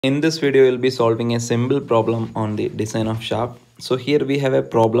In this video, we'll be solving a simple problem on the design of shaft. So here we have a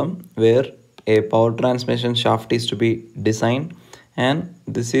problem where a power transmission shaft is to be designed, and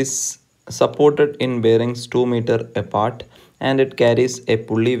this is supported in bearings 2 meter apart, and it carries a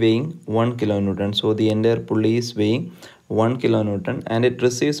pulley weighing 1 kilonewton. So the entire pulley is weighing 1 kilonewton and it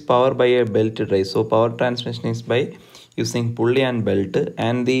receives power by a belt drive. So power transmission is by using pulley and belt,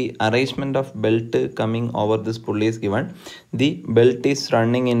 and the arrangement of belt coming over this pulley is given. The belt is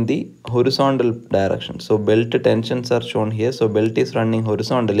running in the horizontal direction, so belt tensions are shown here. So belt is running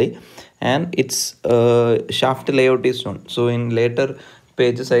horizontally and its shaft layout is shown. So in later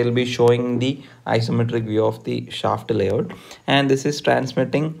pages I will be showing the isometric view of the shaft layout, and this is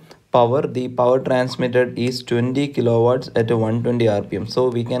transmitting power. The power transmitted is 20 kilowatts at 120 rpm. So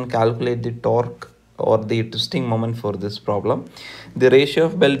we can calculate the torque or the twisting moment for this problem. The ratio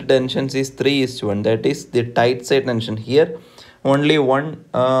of belt tensions is 3:1, that is the tight side tension. Here only one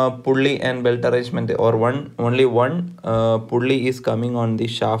pulley and belt arrangement, or only one pulley is coming on the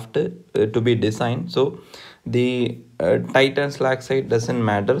shaft to be designed. So the tight and slack side doesn't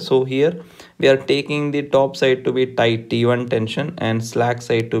matter. So here we are taking the top side to be tight T1 tension and slack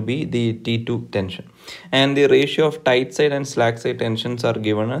side to be the T2 tension, and the ratio of tight side and slack side tensions are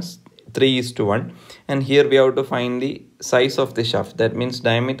given as 3:1. And here we have to find the size of the shaft, that means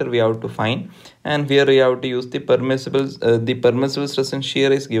diameter we have to find, and here we have to use the permissible stress and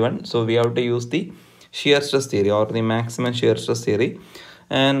shear is given. So we have to use the shear stress theory or the maximum shear stress theory.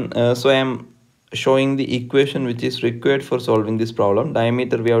 And so I am showing the equation which is required for solving this problem.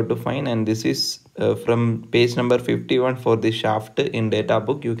 Diameter we have to find, and this is from page number 51 for the shaft in data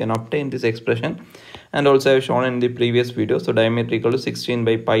book. You can obtain this expression, and also I have shown in the previous video. So diameter equal to 16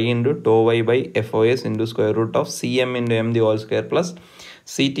 by pi into tau y by FOS into square root of cm into m the whole square plus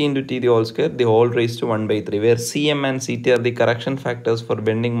ct into t the whole square, the whole raised to 1 by 3, where cm and ct are the correction factors for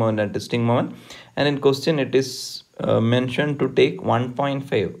bending moment and twisting moment. And in question it is mentioned to take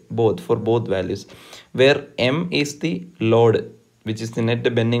 1.5 both for both values, where m is the load, which is the net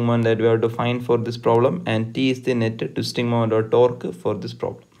bending moment that we have to find for this problem, and t is the net twisting moment or torque for this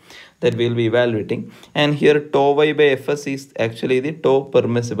problem that we will be evaluating. And here tau y by fs is actually the tau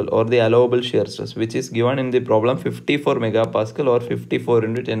permissible or the allowable shear stress, which is given in the problem 54 megapascal or 54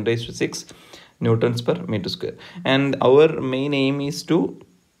 into 10 raised to 6 newtons per meter square. And our main aim is to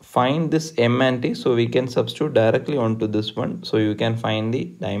find this m and t, so we can substitute directly onto this one, so you can find the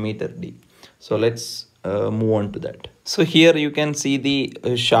diameter d. So let's move on to that. So here you can see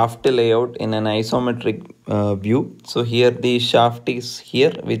the shaft layout in an isometric view. So here the shaft is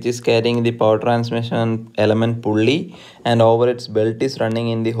here, which is carrying the power transmission element pulley, and over its belt is running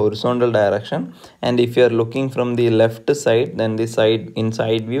in the horizontal direction. And if you are looking from the left side, then the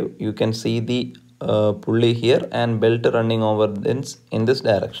inside view, you can see the pulley here and belt running over in this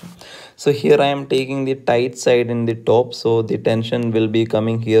direction. So here I am taking the tight side in the top, so the tension will be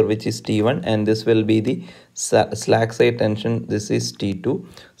coming here, which is T1, and this will be the slack side tension, this is T2.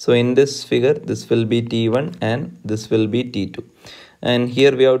 So in this figure this will be T1 and this will be T2. And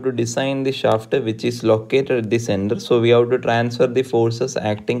here we have to design the shaft which is located at the center. So we have to transfer the forces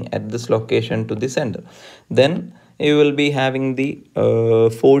acting at this location to the center. Then you will be having the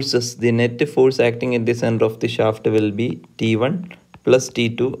forces. The net force acting at the center of the shaft will be T1 plus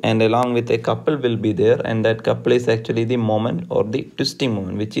T2, and along with a couple will be there, and that couple is actually the moment or the twisting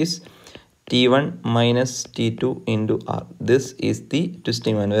moment, which is T1 minus T2 into R. This is the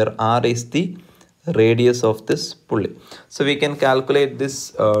twisting moment, where R is the radius of this pulley. So we can calculate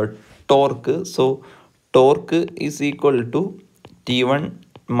this torque. So torque is equal to T1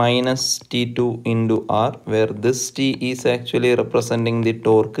 minus T2 into R, where this T is actually representing the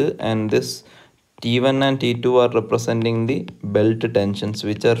torque, and this T1 and T2 are representing the belt tensions,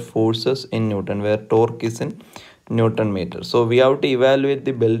 which are forces in Newton, where torque is in Newton meter. So we have to evaluate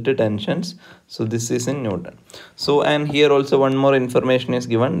the belt tensions, so this is in Newton. So, and here also one more information is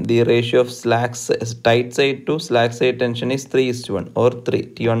given. The ratio of tight side to slack side tension is 3:1 or 3.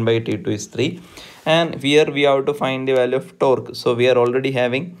 T1 by T2 is 3. And here we have to find the value of torque. So we are already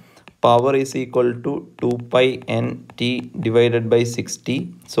having power is equal to 2 pi n t divided by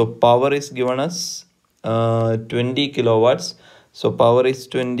 60. So power is given as 20 kilowatts. So power is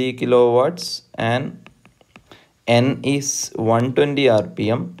 20 kilowatts and n is 120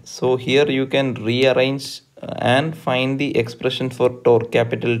 rpm. So here you can rearrange and find the expression for torque,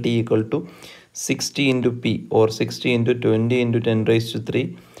 capital T, equal to 60 into p, or 60 into 20 into 10 raised to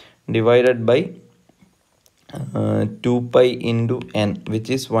 3 divided by 2 pi into n, which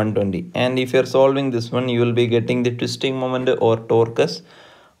is 120. And if you are solving this one, you will be getting the twisting moment or torque as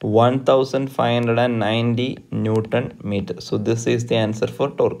 1590 Newton meter. So this is the answer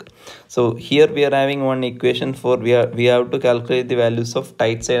for torque. So here we are having one equation for we have to calculate the values of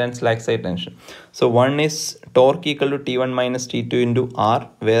tight side and slack side tension. So one is torque equal to T1 minus T2 into R,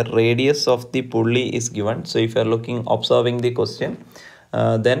 where radius of the pulley is given. So if you are observing the question,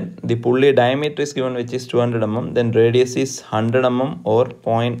 then the pulley diameter is given, which is 200 mm, then radius is 100 mm or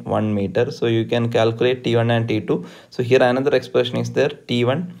 0.1 meter. So you can calculate T1 and T2. So here another expression is there,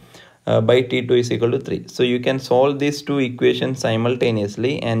 T1 by T2 is equal to 3. So you can solve these two equations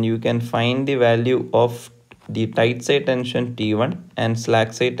simultaneously and you can find the value of the tight side tension T1 and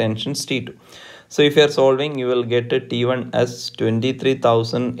slack side tensions T2. So if you are solving, you will get a T1 as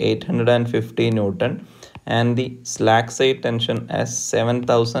 23,850 Newton and the slack side tension as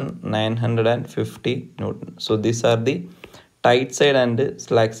 7,950 Newton. So these are the tight side and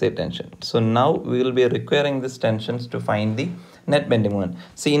slack side tension. So now we will be requiring these tensions to find the net bending moment.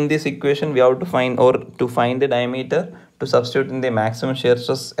 See, in this equation we have to find, or to find the diameter, to substitute in the maximum shear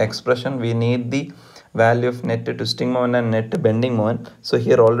stress expression, we need the value of net twisting moment and net bending moment. So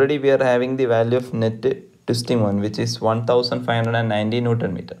here already we are having the value of net twisting moment, which is 1590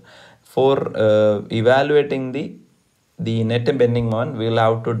 Newton meter. For evaluating the net bending moment, we will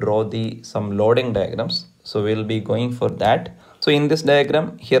have to draw some loading diagrams. So we will be going for that. So in this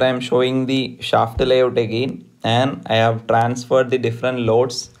diagram, here I am showing the shaft layout again, and I have transferred the different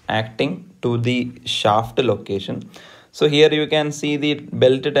loads acting to the shaft location. So here you can see the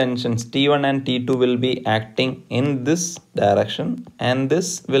belt tensions T1 and T2 will be acting in this direction, and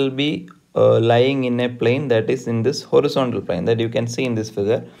this will be lying in a plane, that is in this horizontal plane that you can see in this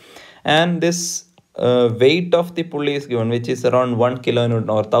figure. And this weight of the pulley is given, which is around 1 kilonewton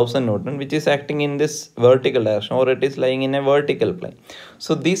or 1000 Newton, which is acting in this vertical direction, or it is lying in a vertical plane.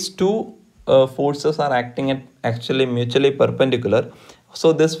 So these two forces are acting at actually mutually perpendicular.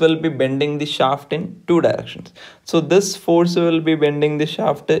 So this will be bending the shaft in two directions. So this force will be bending the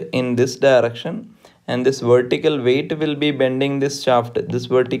shaft in this direction, and this vertical weight will be bending this shaft. This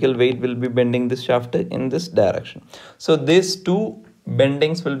vertical weight will be bending this shaft in this direction. So these two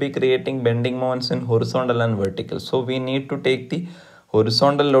bendings will be creating bending moments in horizontal and vertical. So we need to take the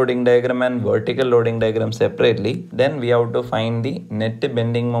horizontal loading diagram and vertical loading diagram separately. Then we have to find the net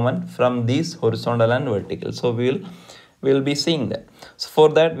bending moment from these horizontal and vertical. So we will be seeing that. So for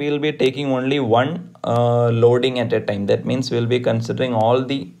that we will be taking only one loading at a time. That means we will be considering all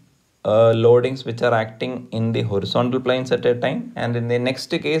the loadings which are acting in the horizontal planes at a time, and in the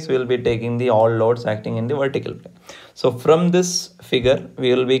next case we will be taking the all loads acting in the vertical plane. So from this figure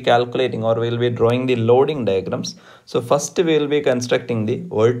we will be calculating, or we will be drawing the loading diagrams. So first we will be constructing the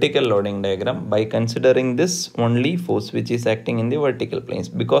vertical loading diagram by considering this only force which is acting in the vertical planes,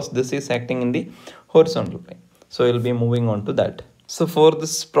 because this is acting in the horizontal plane. So we will be moving on to that. So for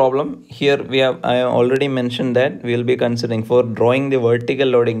this problem here I have already mentioned that we will be considering for drawing the vertical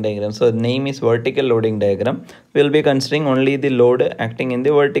loading diagram. So the name is vertical loading diagram. We will be considering only the load acting in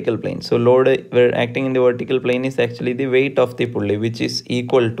the vertical plane. So load acting in the vertical plane is actually the weight of the pulley, which is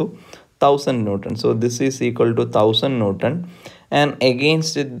equal to 1000 Newton. So this is equal to 1000 Newton, and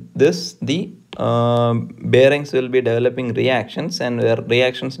against this the bearings will be developing reactions, and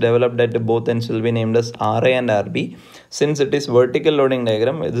reactions developed at both ends will be named as RA and RB. Since it is vertical loading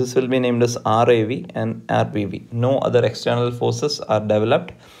diagram, this will be named as RAV and RBV. No other external forces are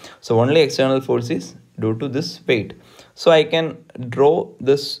developed. So only external force is due to this weight. So I can draw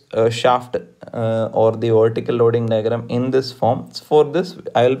this shaft or the vertical loading diagram in this form. For this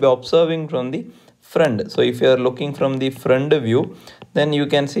I will be observing from the front. So if you are looking from the front view, then you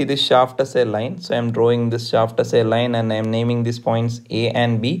can see this shaft as a line. So I am drawing this shaft as a line, and I am naming these points A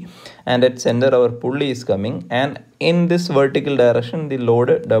and B, and at center our pulley is coming, and in this vertical direction the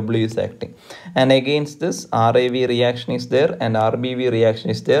load W is acting, and against this RAV reaction is there and RBV reaction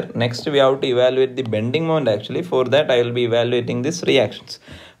is there. Next we have to evaluate the bending moment. Actually for that I will be evaluating these reactions.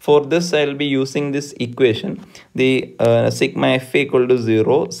 For this I will be using this equation, the sigma F equal to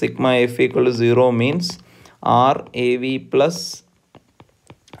 0. Sigma F equal to 0 means RAV plus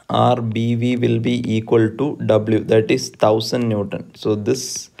RBV will be equal to W, that is 1000 Newton. So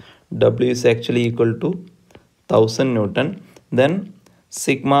this W is actually equal to 1000 Newton. Then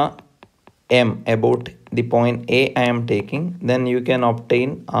sigma M about the point A I am taking, then you can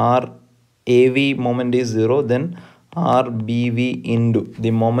obtain RAV moment is 0, then RBV into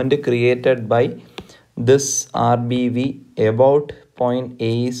the moment created by this RBV about point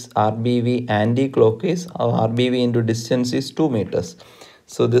A is RBV anti-clockwise, or RBV into distance is 2 meters.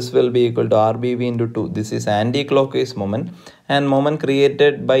 So this will be equal to RBV into 2. This is anti-clockwise moment, and moment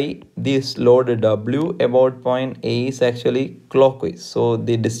created by this load W about point A is actually clockwise. So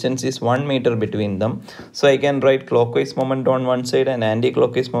the distance is 1 meter between them. So I can write clockwise moment on one side and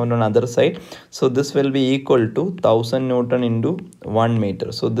anti-clockwise moment on other side. So this will be equal to 1000 Newton into 1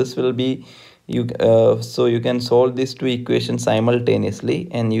 meter. So this will be so you can solve these two equations simultaneously,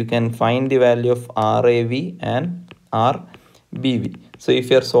 and you can find the value of RAV and RBV. So if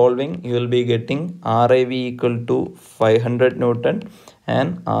you are solving, you will be getting RAV equal to 500 Newton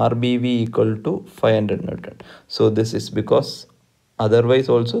and RBV equal to 500 Newton. So this is because otherwise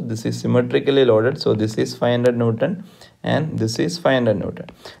also this is symmetrically loaded. So this is 500 Newton and this is 500 Newton.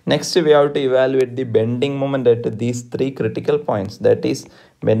 Next we have to evaluate the bending moment at these three critical points, that is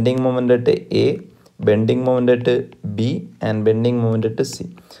bending moment at A, bending moment at B, and bending moment at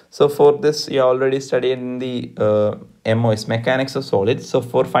C. So for this you already studied in the MOS, mechanics of solids. So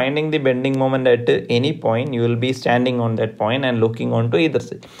for finding the bending moment at any point, you will be standing on that point and looking onto either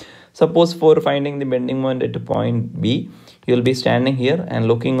side. Suppose for finding the bending moment at point B, you will be standing here and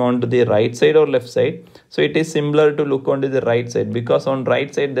looking on to the right side or left side. So it is similar to look onto the right side, because on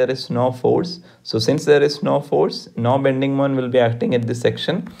right side there is no force. So since there is no force, no bending moment will be acting at this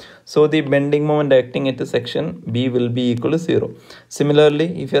section. So the bending moment acting at the section B will be equal to 0.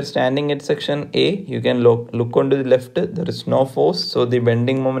 Similarly, if you are standing at section A, you can look onto the left, there is no force. So the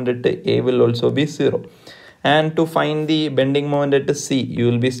bending moment at A will also be 0. And to find the bending moment at C, you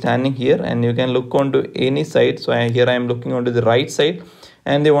will be standing here and you can look onto any side. So here I am looking onto the right side,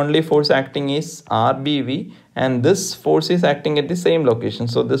 and the only force acting is RBV, and this force is acting at the same location.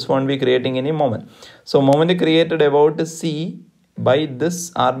 So this won't be creating any moment. So moment created about C by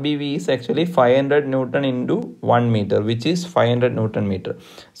this RBV is actually 500 Newton into 1 meter, which is 500 Newton meter.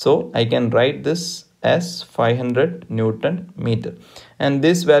 So I can write this as 500 Newton meter, and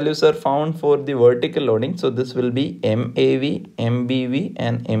these values are found for the vertical loading. So this will be MAV, MBV,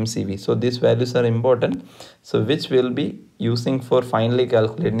 and MCV. So these values are important, so which will be using for finally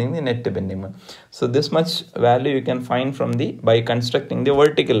calculating the net bending moment. So this much value you can find from by constructing the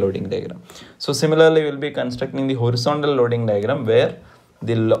vertical loading diagram. So similarly we will be constructing the horizontal loading diagram, where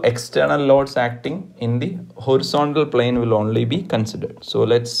the external loads acting in the horizontal plane will only be considered. So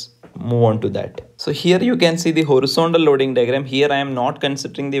let's move on to that. So here you can see the horizontal loading diagram. Here I am not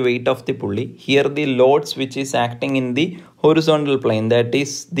considering the weight of the pulley. Here the loads which is acting in the horizontal plane, that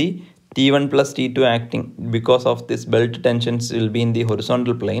is the T1 plus T2 acting, because of this belt tensions will be in the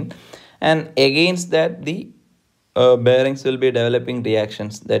horizontal plane, and against that the bearings will be developing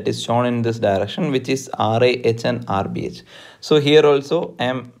reactions, that is shown in this direction, which is RAH and RBH. So here also I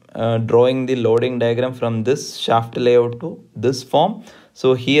am drawing the loading diagram from this shaft layout to this form.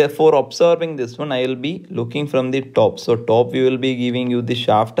 So here for observing this one, I will be looking from the top. So top we will be giving you the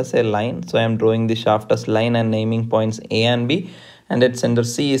shaft as a line. So I am drawing the shaft as line and naming points A and B, and its center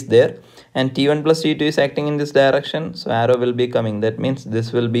C is there. And T1 plus T2 is acting in this direction. So arrow will be coming. That means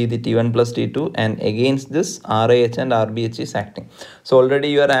this will be the T1 plus T2, and against this RAH and RBH is acting. So already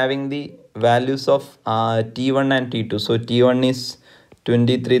you are having the values of T1 and T2. So T1 is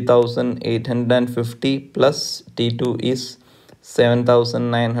 23,850 plus T2 is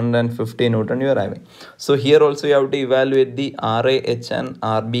 7,950 Newton you are having. So here also you have to evaluate the RAH and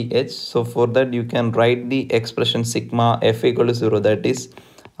RBH. So for that you can write the expression sigma F equal to 0, that is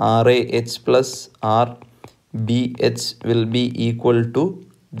RAH plus RBH will be equal to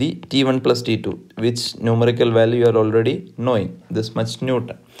the T1 plus T2, which numerical value you are already knowing, this much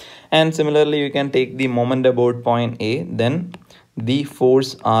Newton. And similarly you can take the moment about point A, then the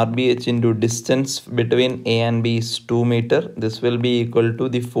force RBH into distance between A and B is 2 meter. This will be equal to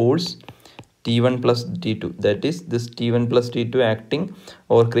the force T1 plus T2, that is this T1 plus T2 acting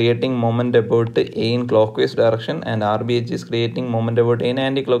or creating moment about A in clockwise direction, and RBH is creating moment about A in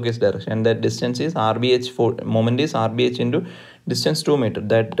anti-clockwise direction, and that distance is RBH, moment is RBH into distance 2 meter.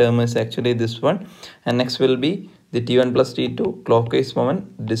 That term is actually this one. And next will be the T1 plus T2 clockwise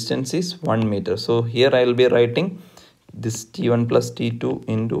moment, distance is 1 meter. So here I will be writing this T1 plus T2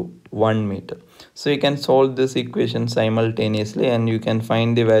 into 1 meter. So you can solve this equation simultaneously, and you can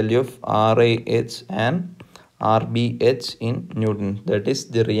find the value of RAH and RBH in Newton, that is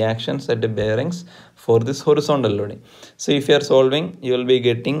the reactions at the bearings for this horizontal loading. So if you are solving, you will be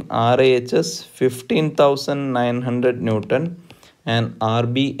getting RAH as 15,900 Newton and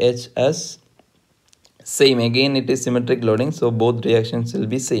RBH as same, again it is symmetric loading, so both reactions will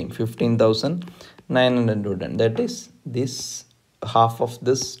be same, 15,900 Newton, that is this half of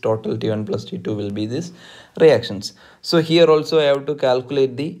this total T1 plus T2 will be this reactions. So here also I have to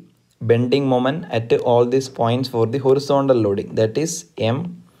calculate the bending moment at all these points for the horizontal loading, that is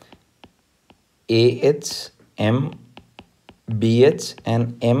M, AH, M, BH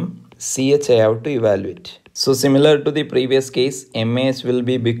and MCH I have to evaluate. So similar to the previous case, MAH will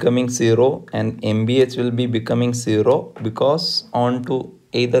be becoming 0 and MBH will be becoming 0 because on to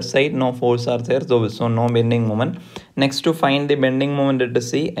either side no force are there, so no bending moment. Next, to find the bending moment at the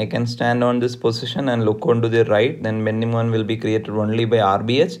C, I can stand on this position and look on to the right, then bending moment will be created only by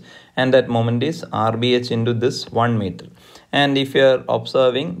RBH, and that moment is RBH into this 1 meter. And if you are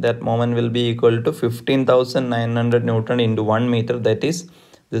observing, that moment will be equal to 15,900 Newton into 1 meter, that is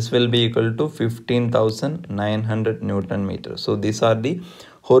this will be equal to 15,900 Newton meter. So these are the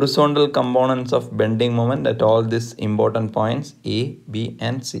horizontal components of bending moment at all these important points A, B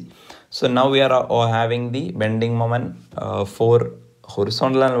and C. So now we are having the bending moment for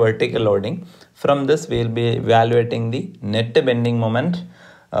horizontal and vertical loading. From this we will be evaluating the net bending moment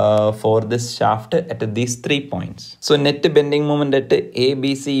for this shaft at these 3 points. So net bending moment at A,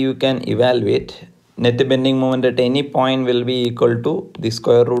 B, C you can evaluate. Net bending moment at any point will be equal to the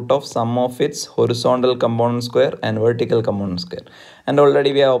square root of sum of its horizontal component square and vertical component square. And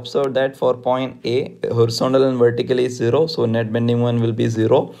already we have observed that for point A, horizontal and vertical is 0. So net bending moment will be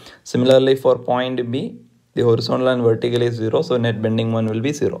 0. Similarly for point B, the horizontal and vertical is 0. So net bending moment will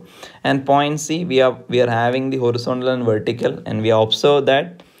be 0. And point C, we are having the horizontal and vertical, and we have observed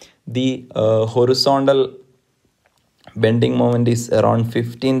that the horizontal bending moment is around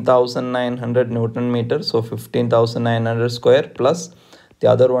 15,900 Newton meter. So 15,900 square plus the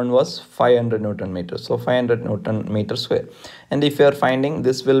other one was 500 Newton meter. So 500 Newton meter square. And if you are finding,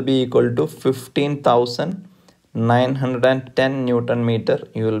 this will be equal to 15,910 Newton meter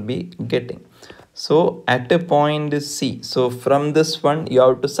you will be getting. So at a point C, so from this one you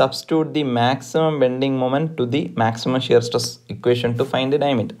have to substitute the maximum bending moment to the maximum shear stress equation to find the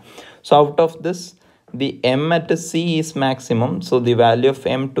diameter. So out of this, the M at C is maximum, so the value of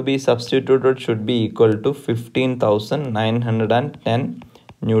M to be substituted should be equal to 15,910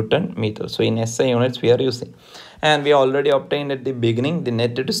 Newton meter. So in SI units we are using, and we already obtained at the beginning the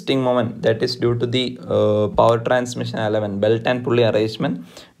net twisting moment, that is due to the power transmission element belt and pulley arrangement,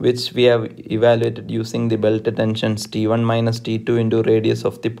 which we have evaluated using the belt tensions T1 minus T2 into radius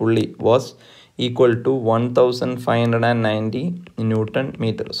of the pulley was equal to 1590 Newton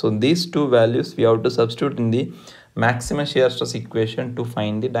meter. So these two values we have to substitute in the maximum shear stress equation to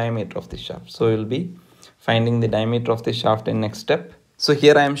find the diameter of the shaft. So we will be finding the diameter of the shaft in next step. So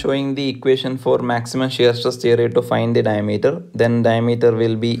here I am showing the equation for maximum shear stress theory to find the diameter. Then diameter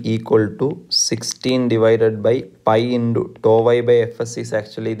will be equal to 16 divided by pi into tau y by fs is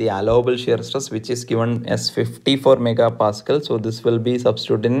actually the allowable shear stress, which is given as 54 megapascal. So this will be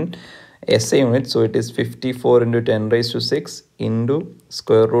substituted in SI unit, so it is 54 into 10 raised to 6 into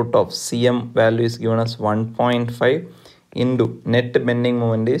square root of Cm value is given as 1.5 into net bending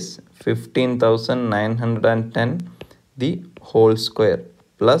moment is 15,910 the whole square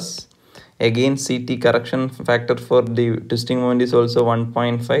plus again CT correction factor for the twisting moment is also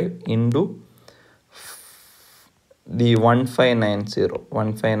 1.5 into the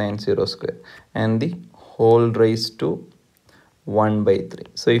 1590 square and the whole raised to 1 by 3.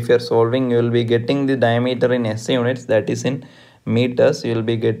 So if you are solving, you will be getting the diameter in SI units, that is in meters. You will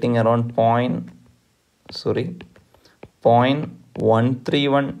be getting around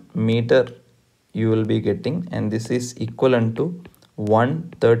 0.131 meter you will be getting, and this is equivalent to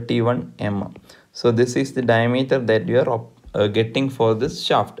 131 mm. So this is the diameter that you are getting for this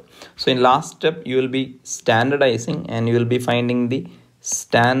shaft. So in last step you will be standardizing and you will be finding the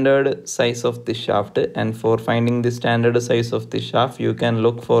standard size of the shaft, and for finding the standard size of the shaft you can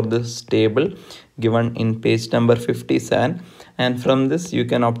look for this table given in page number 57, and from this you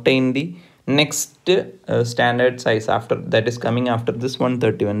can obtain the next standard size after that is coming after this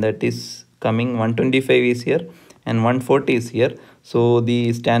 131, that is coming 125 is here and 140 is here. So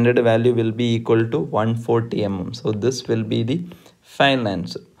the standard value will be equal to 140 mm. So this will be the final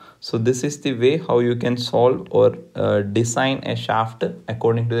answer. So this is the way how you can solve or design a shaft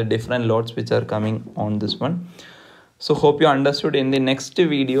according to the different loads which are coming on this one. So hope you understood. In the next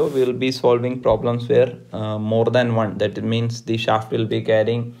video we will be solving problems where more than one, that means the shaft will be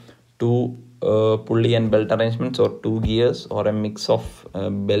carrying two pulley and belt arrangements or two gears or a mix of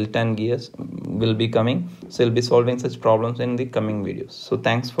belt and gears will be coming. So we'll be solving such problems in the coming videos. So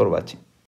thanks for watching.